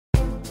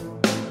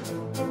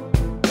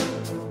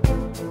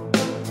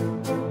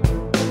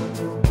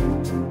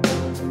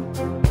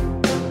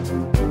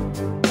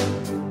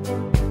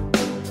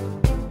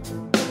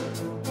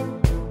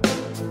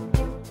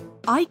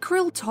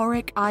Eyecryl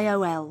TORIC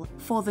IOL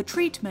for the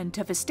treatment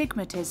of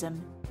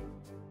astigmatism.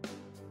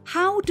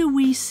 How do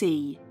we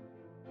see?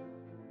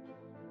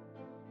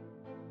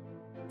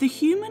 The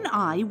human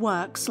eye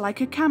works like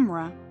a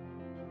camera.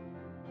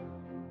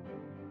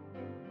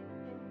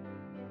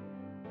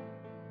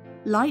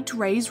 Light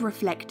rays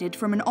reflected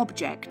from an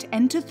object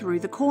enter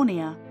through the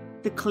cornea,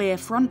 the clear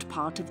front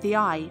part of the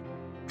eye,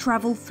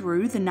 travel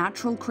through the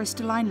natural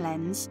crystalline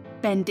lens,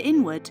 bend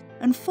inward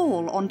and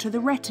fall onto the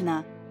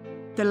retina,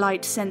 the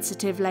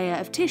light-sensitive layer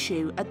of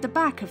tissue at the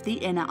back of the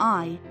inner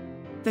eye.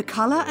 The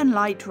colour and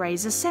light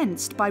rays are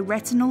sensed by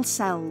retinal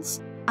cells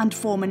and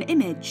form an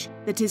image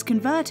that is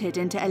converted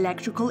into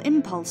electrical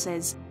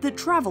impulses that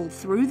travel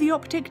through the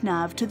optic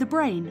nerve to the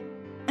brain,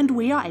 and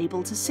we are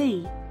able to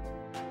see.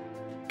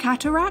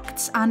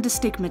 Cataracts and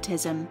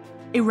astigmatism,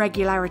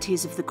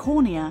 irregularities of the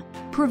cornea,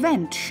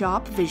 prevent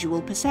sharp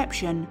visual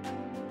perception.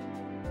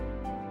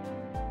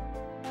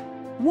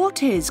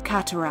 What is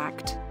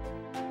cataract?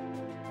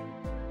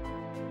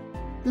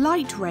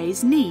 Light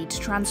rays need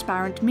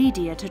transparent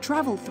media to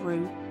travel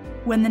through.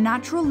 When the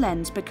natural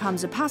lens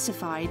becomes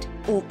opacified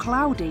or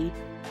cloudy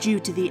due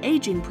to the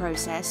aging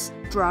process,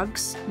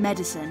 drugs,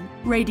 medicine,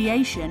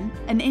 radiation,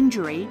 an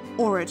injury,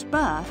 or at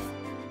birth,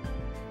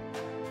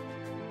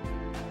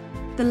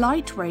 the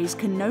light rays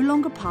can no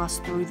longer pass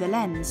through the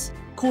lens,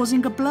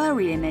 causing a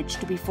blurry image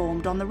to be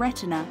formed on the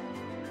retina.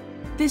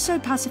 This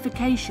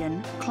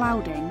opacification,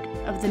 clouding,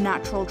 of the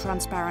natural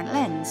transparent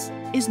lens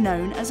is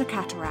known as a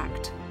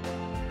cataract.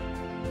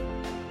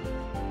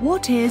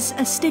 What is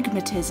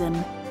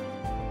astigmatism?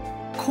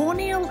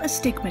 Corneal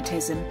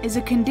astigmatism is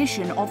a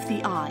condition of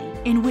the eye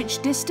in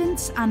which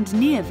distance and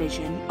near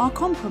vision are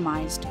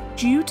compromised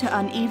due to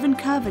uneven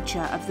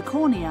curvature of the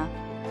cornea.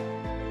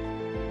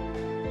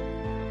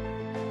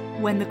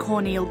 When the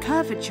corneal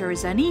curvature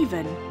is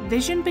uneven,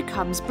 vision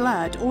becomes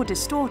blurred or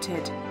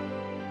distorted.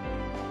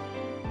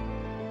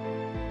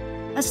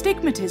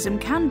 Astigmatism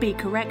can be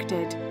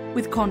corrected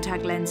with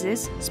contact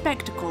lenses,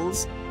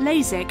 spectacles,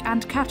 LASIK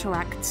and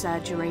cataract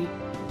surgery.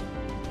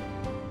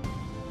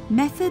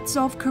 Methods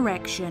of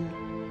correction.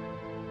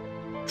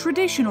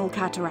 Traditional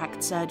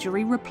cataract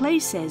surgery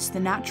replaces the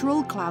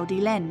natural cloudy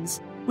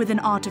lens with an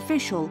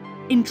artificial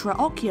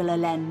intraocular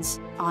lens,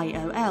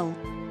 IOL.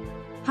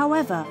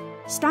 However,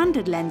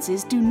 standard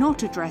lenses do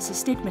not address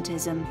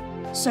astigmatism,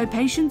 so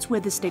patients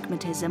with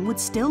astigmatism would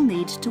still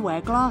need to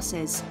wear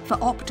glasses for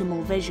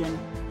optimal vision.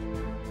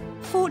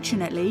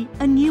 Fortunately,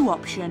 a new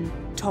option,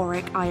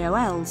 toric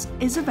IOLs,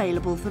 is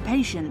available for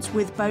patients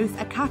with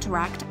both a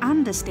cataract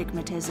and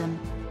astigmatism.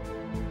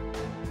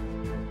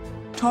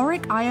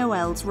 Toric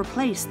IOLs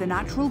replace the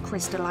natural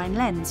crystalline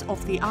lens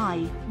of the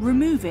eye,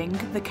 removing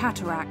the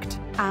cataract,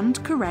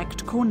 and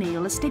correct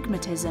corneal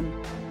astigmatism.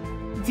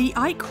 The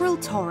Eyecryl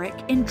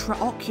TORIC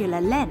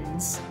intraocular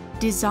lens,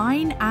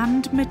 design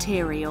and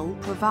material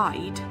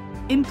provide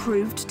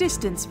improved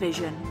distance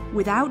vision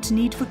without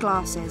need for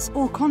glasses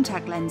or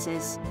contact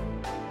lenses.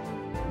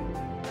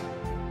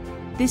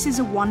 This is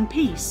a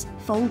one-piece,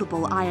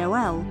 foldable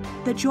IOL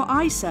that your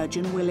eye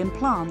surgeon will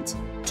implant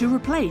to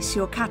replace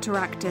your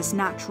cataractous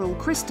natural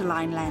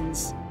crystalline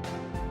lens.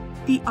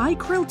 The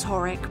Eyecryl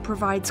TORIC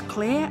provides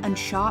clear and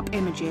sharp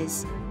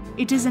images.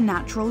 It is a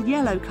natural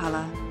yellow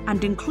colour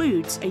and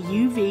includes a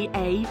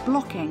UVA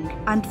blocking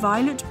and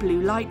violet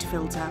blue light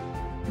filter,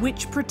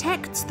 which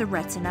protects the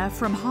retina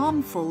from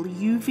harmful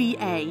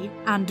UVA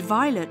and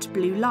violet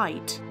blue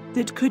light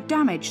that could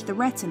damage the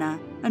retina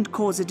and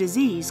cause a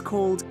disease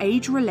called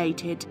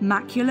age-related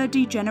macular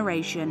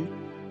degeneration.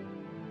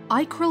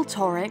 Eyecryl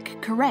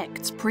TORIC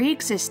corrects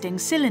pre-existing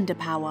cylinder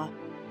power,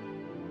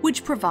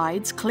 which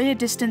provides clear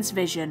distance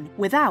vision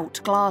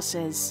without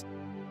glasses.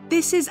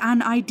 This is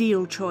an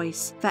ideal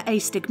choice for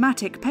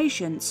astigmatic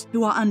patients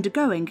who are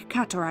undergoing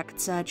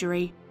cataract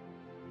surgery.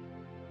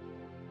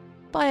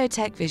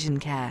 Biotech Vision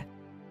Care.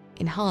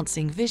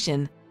 Enhancing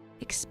vision,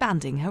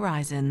 expanding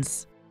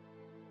horizons.